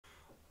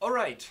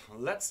Alright,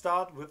 let's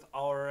start with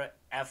our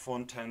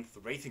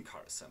F1TENTH racing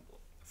car assembly.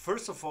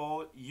 First of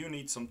all, you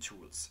need some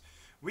tools.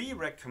 We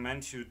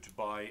recommend you to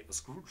buy a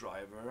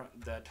screwdriver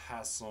that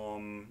has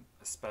some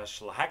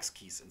special hex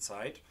keys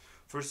inside.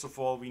 First of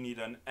all, we need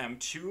an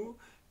M2,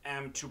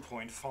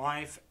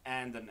 M2.5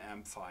 and an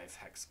M5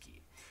 hex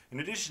key.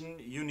 In addition,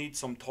 you need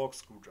some torque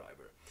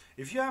screwdriver.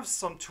 If you have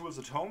some tools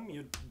at home,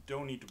 you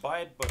don't need to buy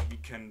it, but we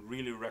can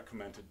really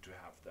recommend it to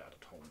have that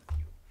at home with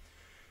you.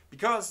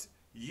 Because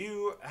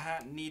you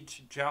need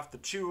to have the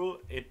tool,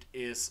 it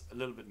is a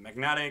little bit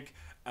magnetic,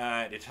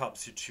 it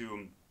helps you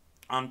to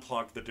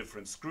unplug the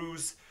different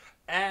screws,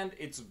 and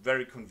it's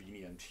very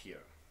convenient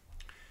here.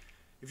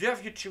 If you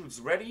have your tools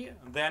ready,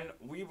 then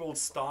we will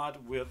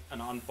start with an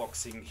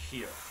unboxing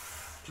here.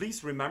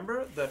 Please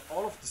remember that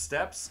all of the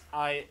steps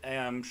I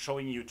am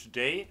showing you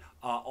today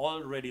are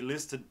already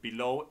listed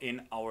below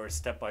in our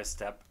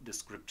step-by-step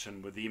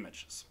description with the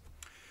images.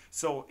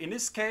 So in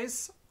this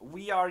case,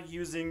 we are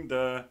using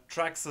the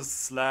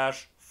Traxxas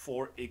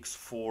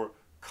 /4x4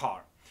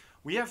 car.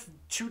 We have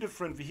two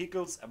different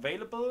vehicles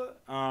available.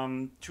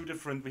 Two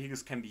different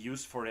vehicles can be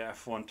used for the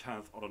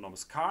F1TENTH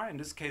autonomous car. In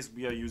this case,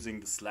 we are using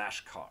the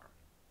slash car.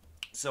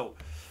 So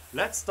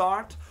let's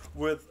start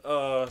with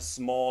a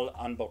small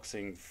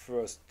unboxing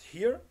first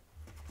here.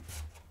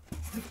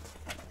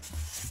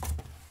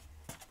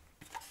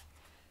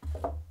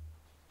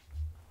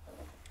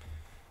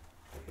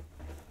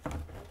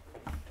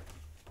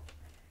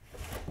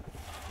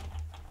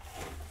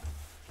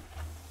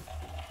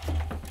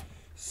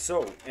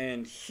 So,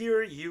 and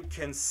here you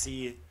can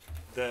see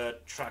the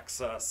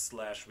Traxxas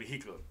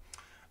 /vehicle.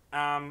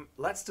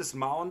 Let's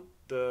dismount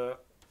the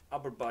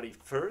upper body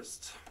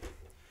first.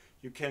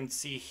 You can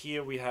see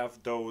here we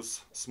have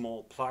those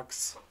small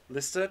plugs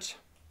listed.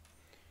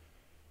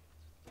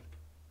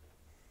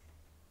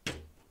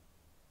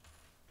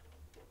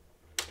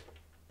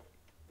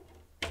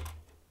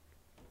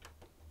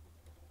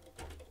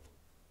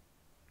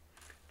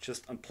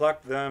 Just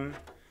unplug them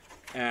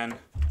and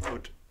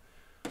put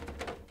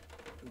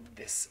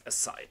this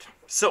aside.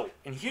 So,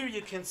 in here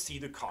you can see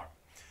the car.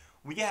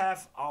 We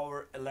have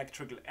our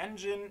electrical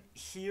engine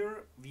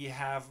here. We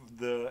have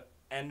the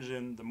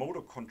engine, the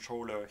motor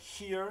controller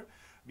here.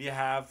 We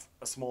have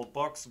a small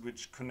box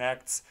which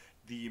connects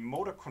the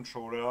motor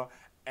controller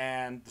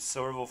and the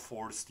servo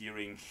for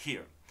steering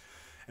here.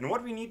 And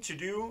what we need to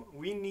do,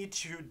 we need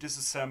to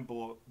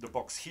disassemble the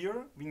box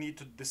here. We need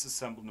to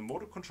disassemble the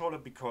motor controller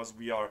because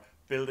we are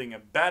building a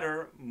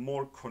better,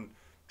 more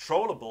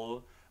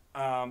controllable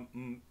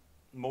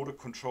motor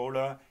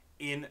controller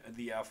in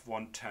the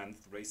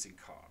F1TENTH racing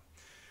car.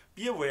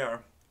 Be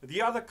aware,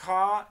 the other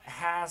car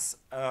has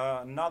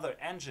another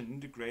engine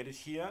integrated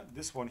here,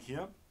 this one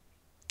here,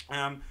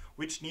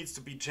 which needs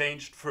to be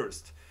changed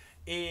first.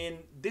 In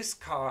this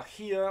car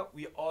here,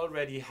 we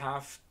already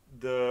have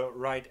the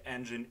right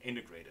engine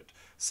integrated.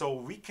 So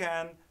we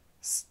can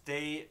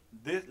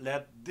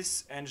let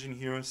this engine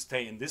here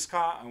stay in this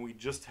car, and we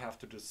just have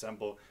to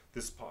disassemble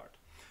this part.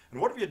 And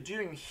what we are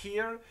doing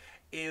here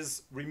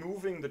is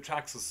removing the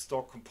Traxxas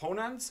stock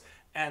components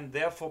and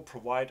therefore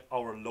provide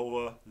our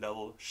lower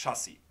level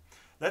chassis.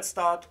 Let's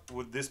start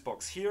with this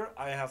box here.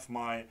 I have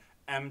my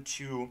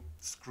M2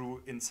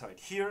 screw inside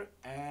here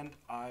and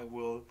I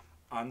will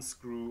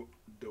unscrew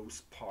those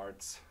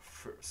parts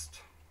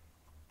first.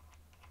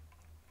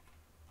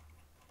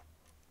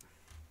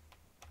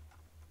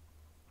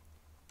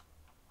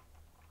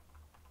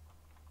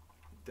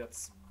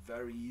 That's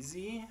very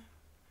easy.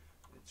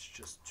 It's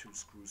just two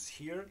screws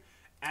here.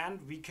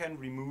 And we can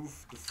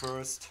remove the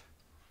first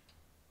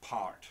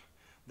part.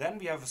 Then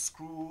we have a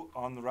screw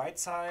on the right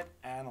side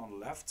and on the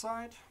left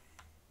side.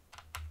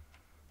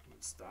 We'll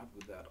start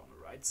with that on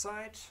the right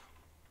side.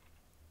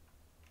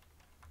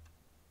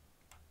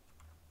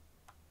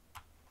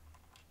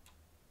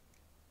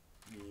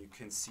 You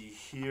can see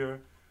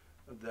here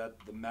that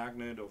the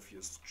magnet of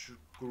your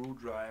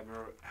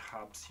screwdriver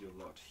helps you a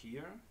lot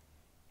here.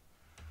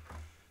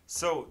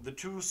 So the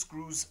two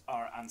screws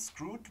are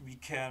unscrewed. We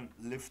can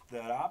lift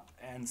that up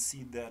and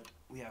see that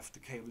we have the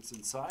cables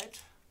inside.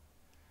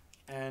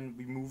 And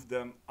we move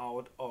them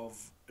out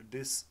of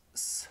this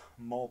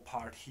small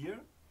part here.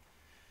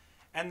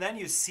 And then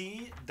you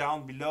see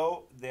down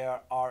below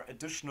there are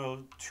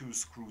additional two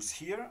screws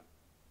here.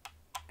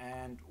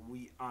 And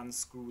we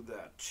unscrew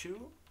that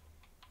too.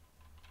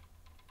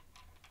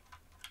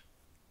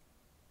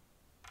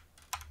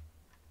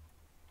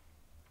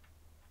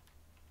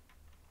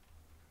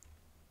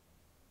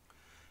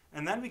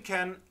 And then we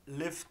can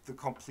lift the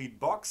complete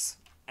box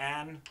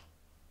and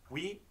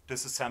we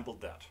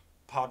disassembled that.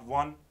 Part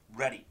 1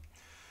 ready.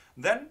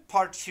 Then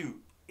part 2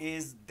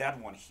 is that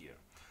one here.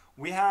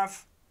 We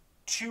have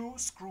two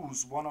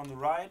screws, one on the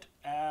right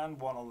and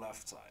one on the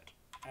left side.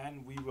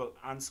 And we will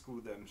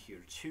unscrew them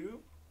here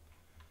too.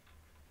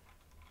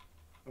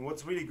 And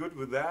what's really good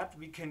with that,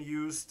 we can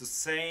use the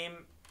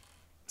same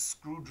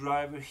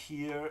screwdriver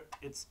here.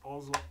 It's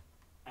also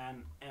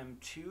an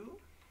M2.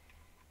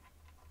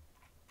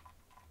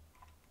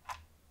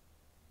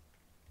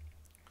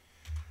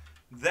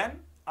 Then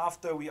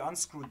after we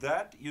unscrew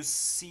that, you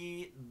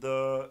see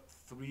the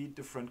 3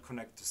 different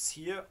connectors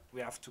here.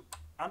 We have to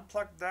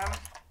unplug them.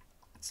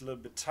 It's a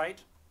little bit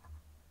tight.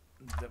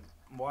 The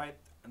white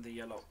and the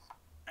yellow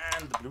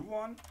and the blue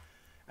one.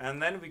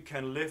 And then we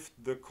can lift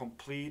the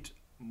complete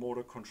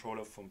motor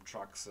controller from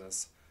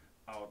Traxxas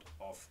out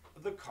of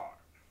the car.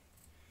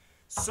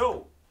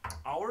 So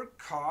our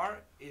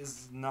car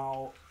is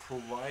now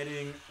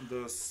providing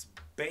the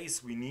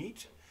space we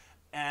need,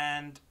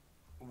 and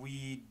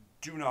we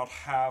do not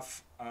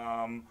have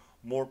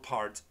more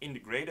parts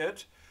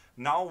integrated.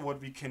 Now what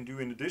we can do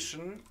in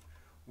addition,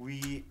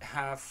 we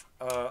have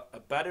a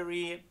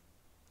battery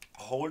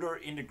holder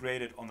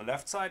integrated on the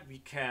left side. We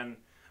can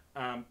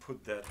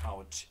put that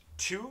out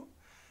too.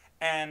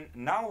 And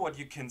now what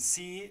you can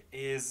see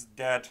is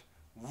that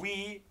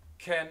we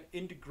can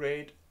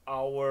integrate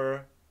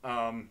our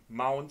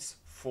mounts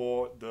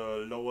for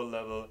the lower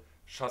level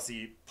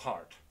chassis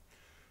part.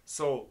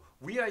 So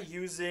we are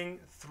using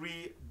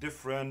 3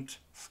 different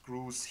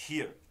screws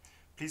here.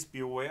 Please be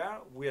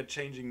aware, we are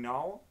changing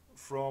now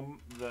from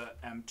the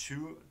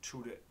M2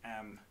 to the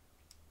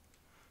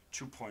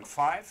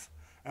M2.5.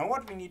 And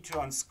what we need to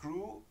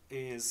unscrew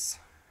is,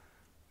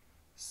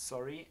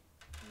 sorry,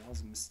 there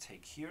was a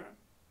mistake here.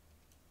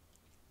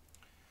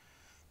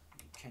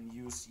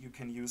 You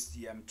can use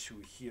the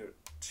M2 here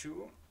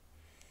too.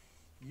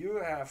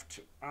 You have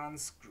to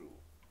unscrew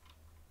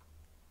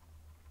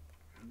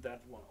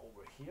that one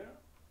over here.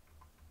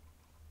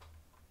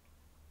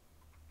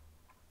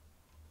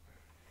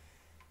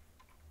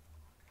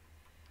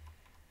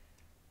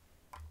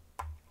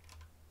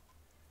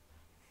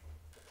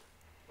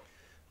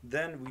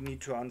 Then we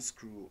need to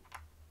unscrew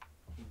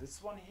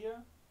this one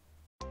here.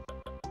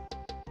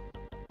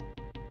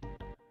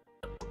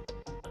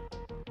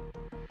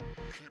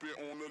 Keep it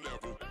on the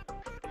level.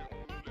 Keep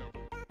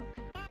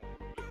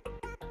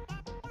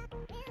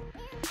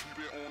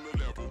it on the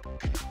level.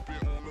 Keep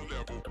it on the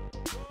level.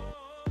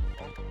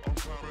 I'm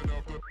climbing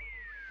up the.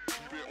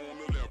 Keep it on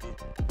the level.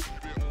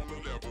 Keep it on the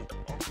level.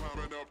 I'm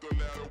climbing up the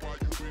ladder while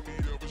you in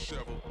need of a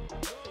shovel.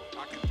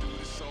 I can do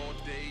this all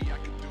day. I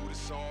can do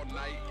this all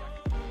night.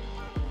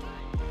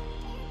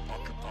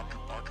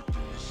 I can do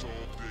this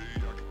all day. I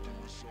can do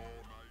this all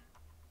night.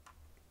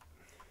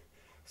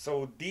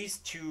 So these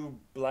 2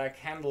 black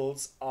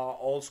handles are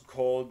also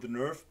called the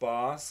Nerf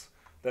bars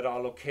that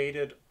are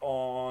located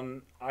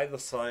on either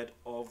side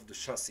of the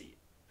chassis.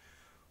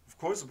 Of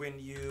course, when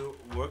you're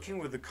working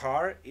with the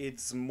car,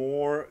 it's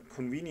more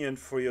convenient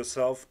for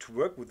yourself to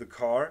work with the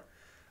car,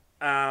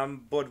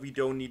 but we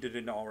don't need it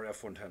in our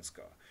F1TENTH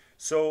car.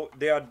 So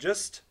they are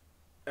just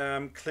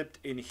clipped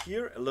in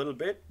here a little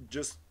bit.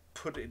 Just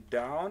put it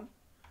down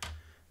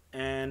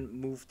and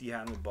move the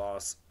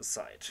handlebars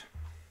aside.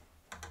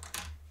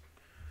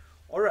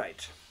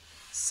 Alright,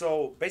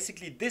 so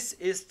basically this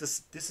is the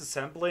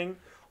disassembling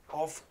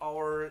of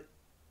our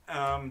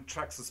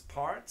Traxxas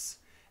parts,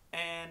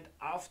 and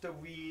after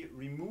we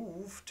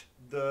removed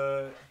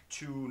the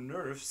 2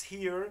 Nerfs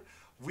here,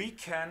 we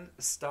can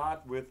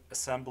start with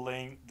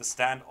assembling the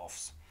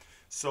standoffs.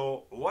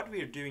 So what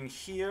we are doing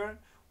here,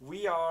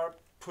 we are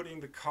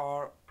putting the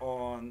car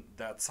on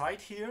that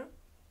side here,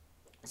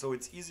 so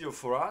it's easier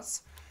for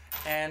us.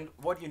 And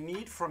what you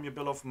need from your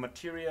bill of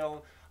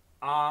material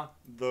are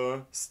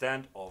the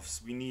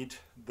standoffs. We need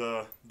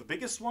the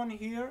biggest one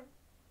here.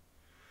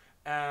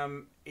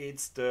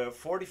 It's the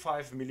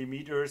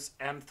 45mm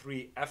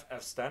M3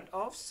 FF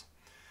standoffs,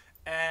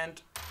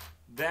 and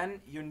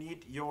then you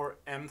need your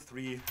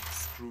M3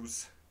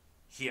 screws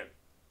here.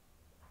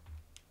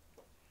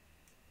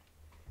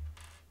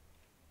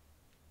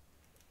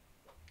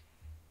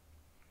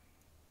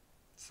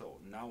 So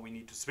now we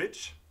need to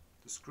switch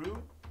the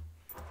screw.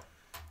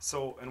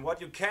 So, and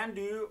what you can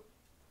do,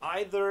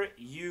 either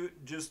you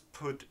just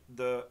put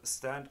the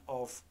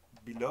standoff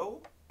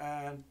below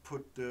and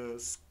put the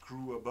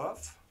screw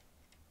above,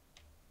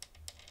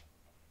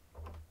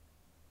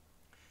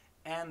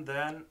 and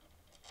then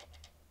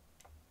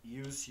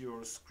use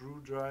your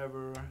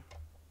screwdriver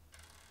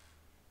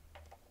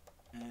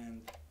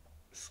and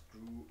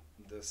screw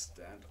the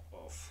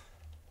standoff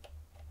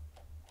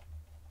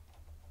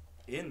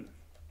in.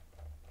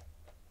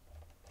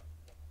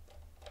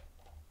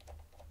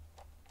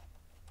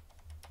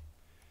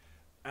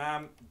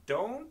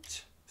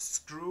 Don't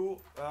screw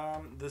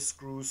the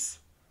screws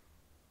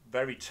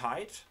very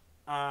tight,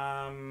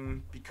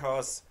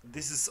 because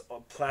this is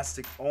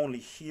plastic only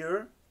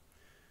here.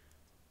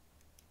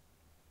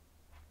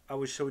 I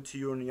will show it to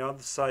you on the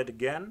other side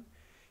again.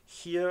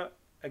 Here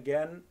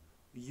again,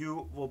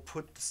 you will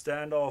put the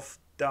standoff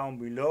down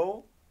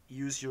below,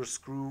 use your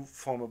screw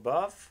from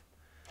above,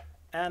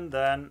 and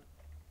then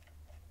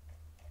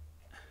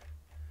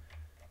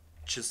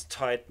just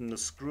tighten the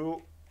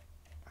screw.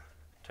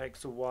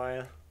 Takes a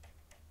while,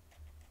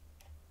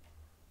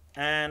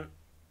 and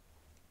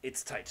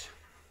it's tight.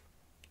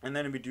 And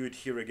then we do it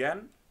here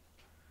again.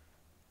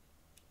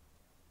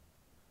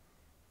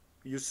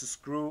 Use the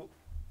screw,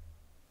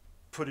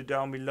 put it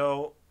down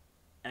below,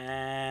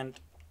 and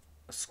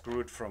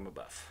screw it from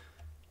above.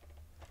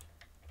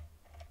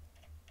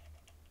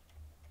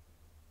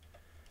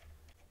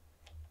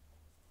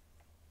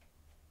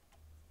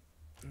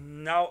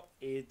 Now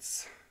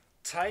it's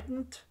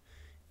tightened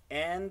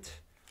and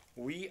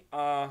we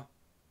are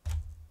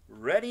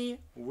ready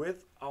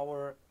with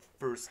our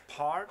first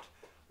part,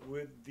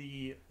 with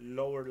the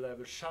lower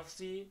level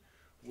chassis,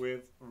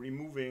 with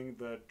removing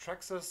the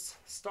Traxxas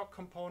stock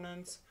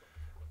components.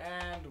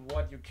 And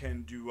what you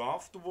can do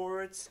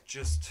afterwards,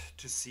 just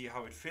to see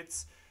how it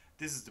fits.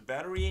 This is the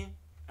battery,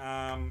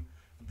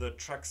 the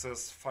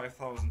Traxxas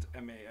 5000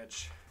 mAh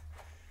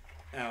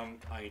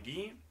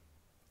ID.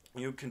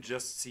 You can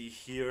just see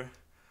here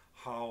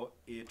how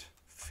it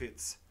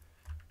fits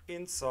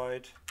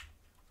inside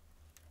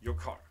your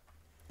car.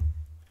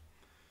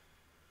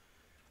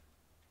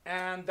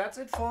 And that's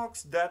it,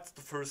 folks. That's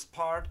the first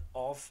part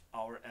of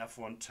our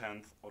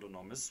F110th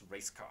autonomous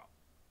race car.